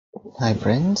Hi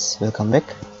friends, welcome back.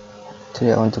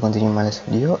 Today I want to continue my last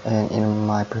video, and in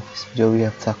my previous video we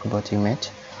have talked about image,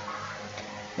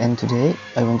 and today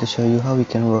I want to show you how we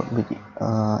can work with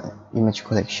image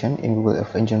collection in Google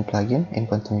Earth Engine plugin in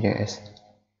qgis.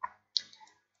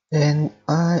 And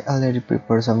I already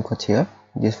prepared some code here.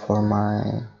 This for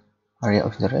my area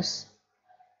of interest,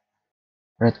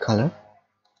 red color.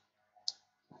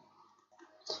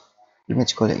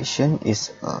 Image collection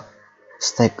is a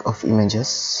stack of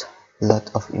images, lot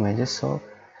of images, so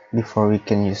before we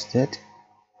can use that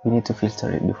we need to filter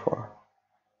it before.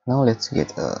 Now let's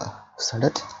get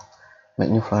started. Make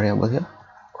new variable here,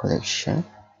 collection.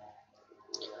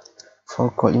 For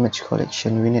call image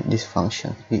collection we need this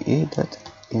function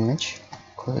ve.image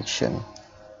collection,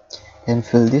 and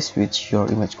fill this with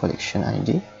your image collection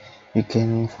ID. You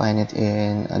can find it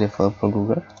in a developer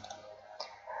Google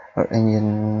or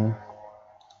engine.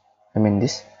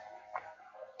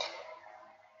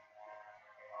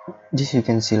 This you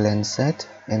can see Landsat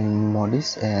and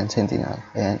Modis and Sentinel,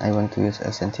 and I want to use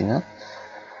a Sentinel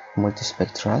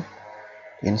multispectral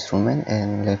instrument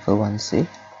and level 1C.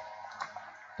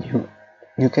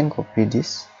 You can copy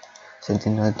this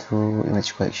Sentinel to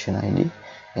image collection ID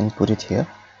and put it here,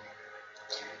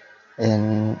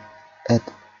 and add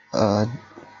a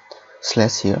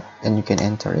slash here, and you can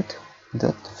enter it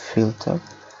dot filter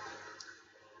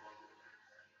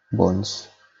bones,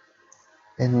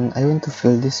 and I want to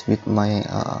fill this with my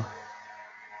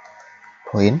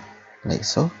point like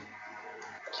so.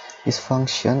 This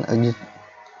function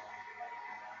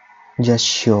just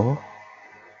show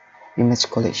image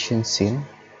collection scene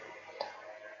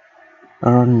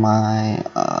around my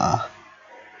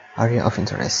area of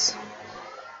interest.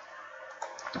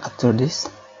 After this,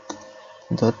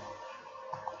 dot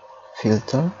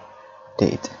filter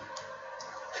date,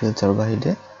 filter by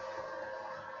date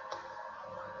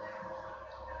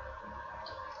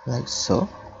like so.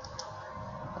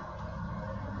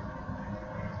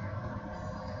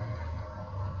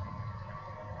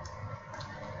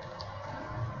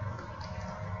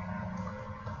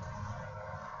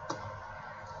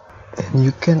 And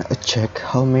you can check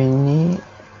how many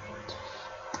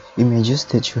images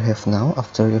that you have now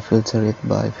after you filter it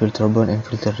by filter bound and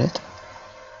filter rate,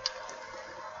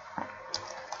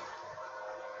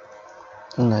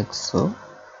 like so.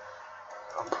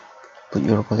 Put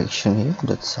your collection here,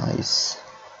 dot size,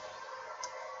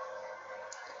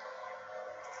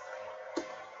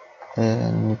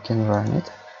 and you can run it.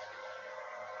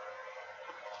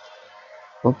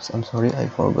 Oops, I'm sorry, I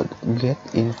forgot get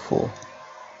info.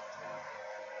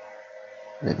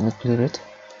 Let me clear it.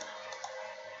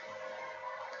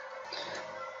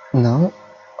 Now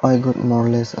I got more or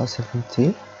less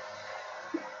 70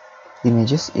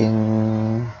 images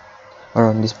in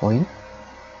around this point,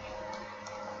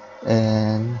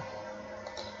 and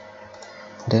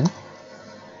then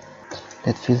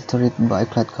let's filter it by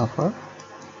cloud cover,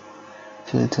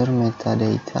 filter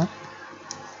metadata,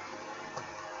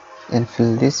 and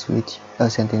fill this with a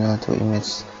Sentinel to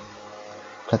image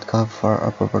cloud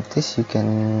cover properties. You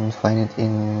can find it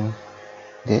in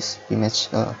this image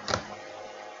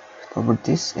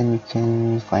properties, and you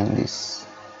can find this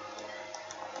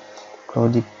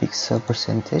cloudy pixel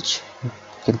percentage. You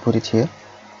can put it here,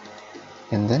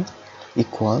 and then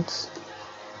equals,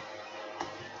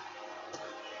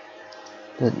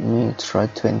 let me try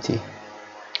 20.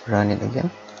 Run it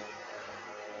again.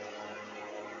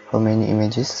 How many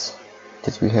images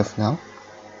that we have now?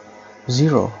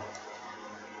 0.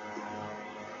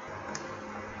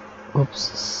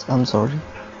 Oops, I'm sorry,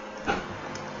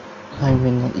 I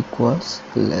will not equals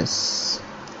less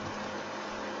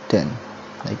than,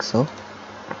 like so.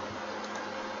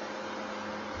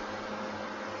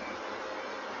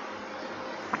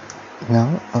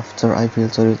 Now after I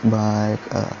filter it by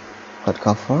cloud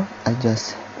cover, I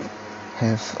just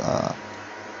have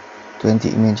 20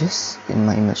 images in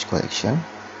my image collection.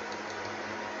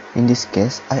 In this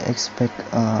case I expect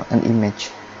an image,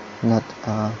 not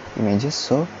images,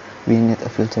 so we need to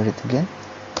filter it again.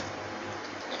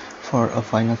 For a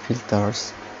final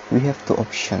filters we have two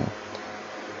options.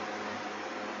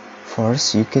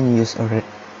 First, you can use a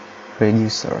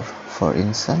reducer, for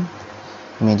instance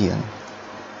median.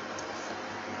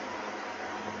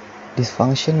 This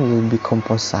function will be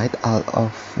composite all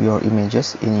of your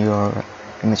images in your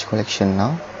image collection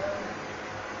now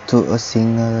to a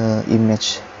single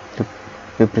image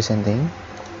representing,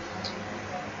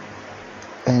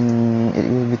 and it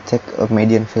will be take a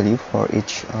median value for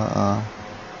each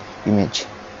image.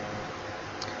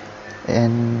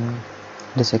 And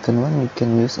the second one, you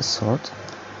can use a sort.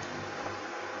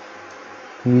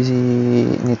 we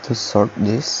need to sort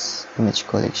this image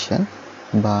collection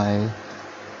by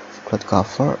cloud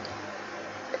cover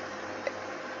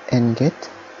and get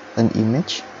an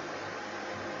image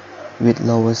with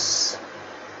lowest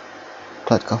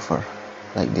cloud cover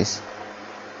like this.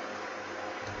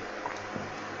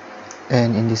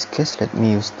 And in this case, let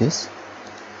me use this.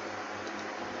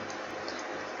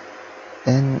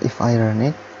 And if I run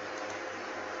it,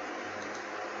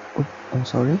 I'm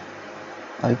sorry,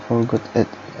 I forgot it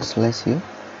slash here,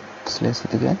 slash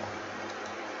it again,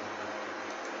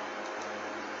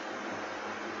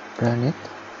 run it.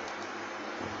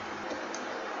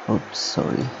 Oops,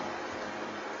 sorry,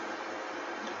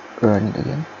 run it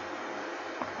again.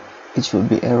 It should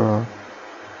be error.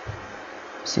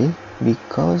 See,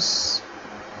 because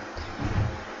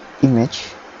image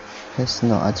has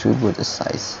no attribute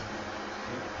size.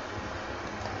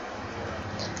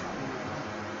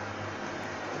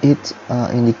 It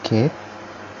indicate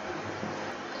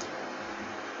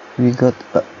we got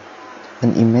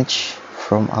an image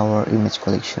from our image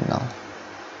collection now,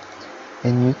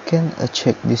 and you can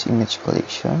check this image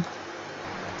collection.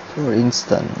 For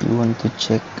instance, you want to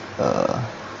check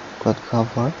cloud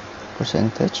cover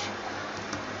percentage,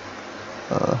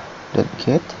 dot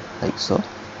get, like so.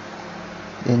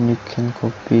 Then you can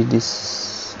copy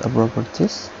this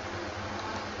properties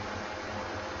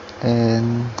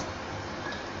and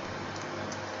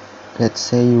let's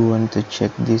say you want to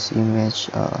check this image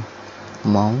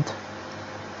mount,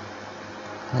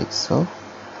 like so.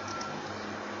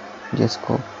 Just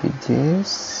copy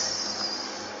this.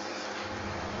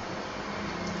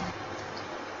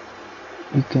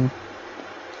 You can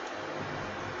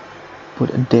put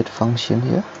a date function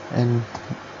here and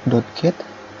dot get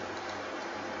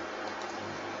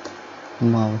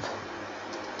mount,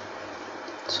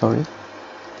 sorry,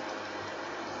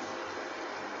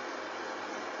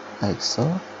 like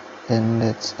so. And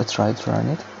let's try to run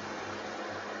it.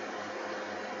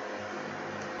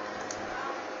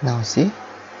 Now see,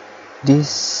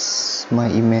 this my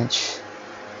image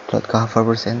cloud cover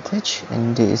percentage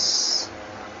and this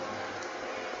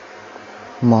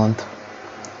mount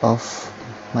of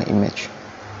my image.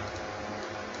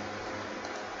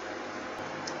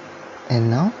 And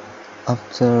now,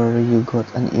 after you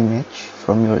got an image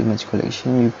from your image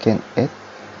collection, you can add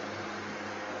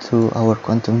to our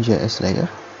quantum.js layer.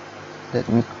 Let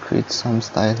me create some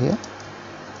style here.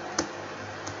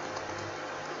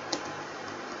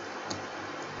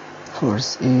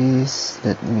 First is,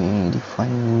 let me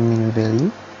define min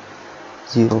value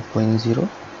 0.0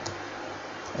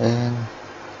 and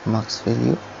max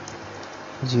value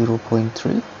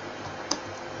 0.3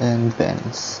 and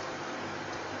bands,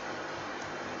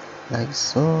 like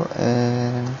so.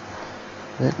 And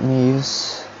let me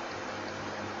use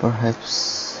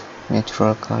perhaps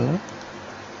natural color,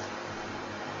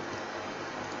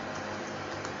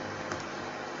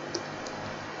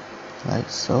 like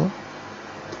so.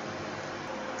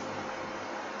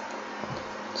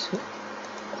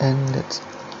 And let's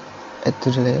add to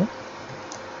the layer,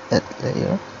 add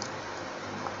layer,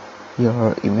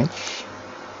 your image,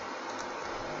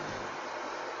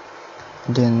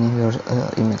 then your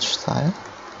image style,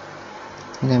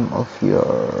 name of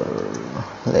your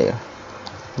layer,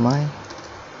 my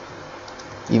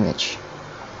image,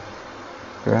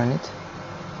 run it.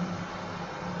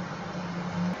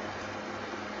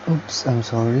 Oops, I'm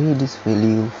sorry, this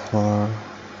value for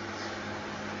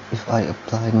if I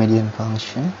apply median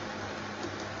function,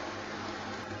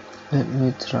 let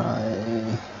me try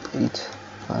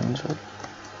 800,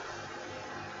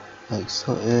 like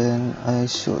so. And I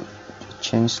should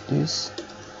change this.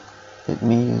 Let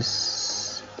me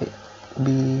use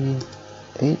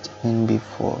B8 and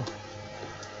B4,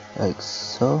 like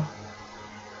so.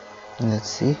 And let's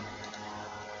see,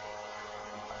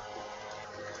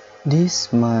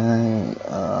 this my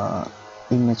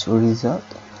image result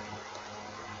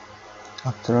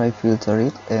after I filter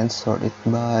it and sort it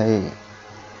by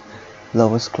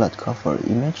lowest cloud cover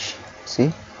image.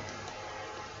 See,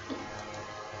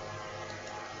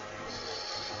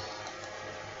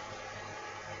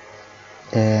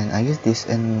 and I guess this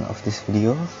end of this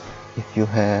video. If you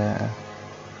have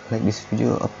like this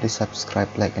video, please subscribe,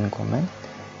 like and comment.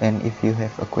 And if you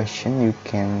have a question, you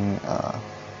can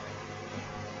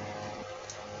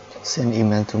send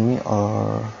email to me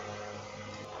or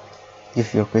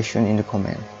give your question in the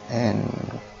comment.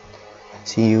 And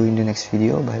see you in the next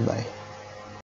video. Bye bye.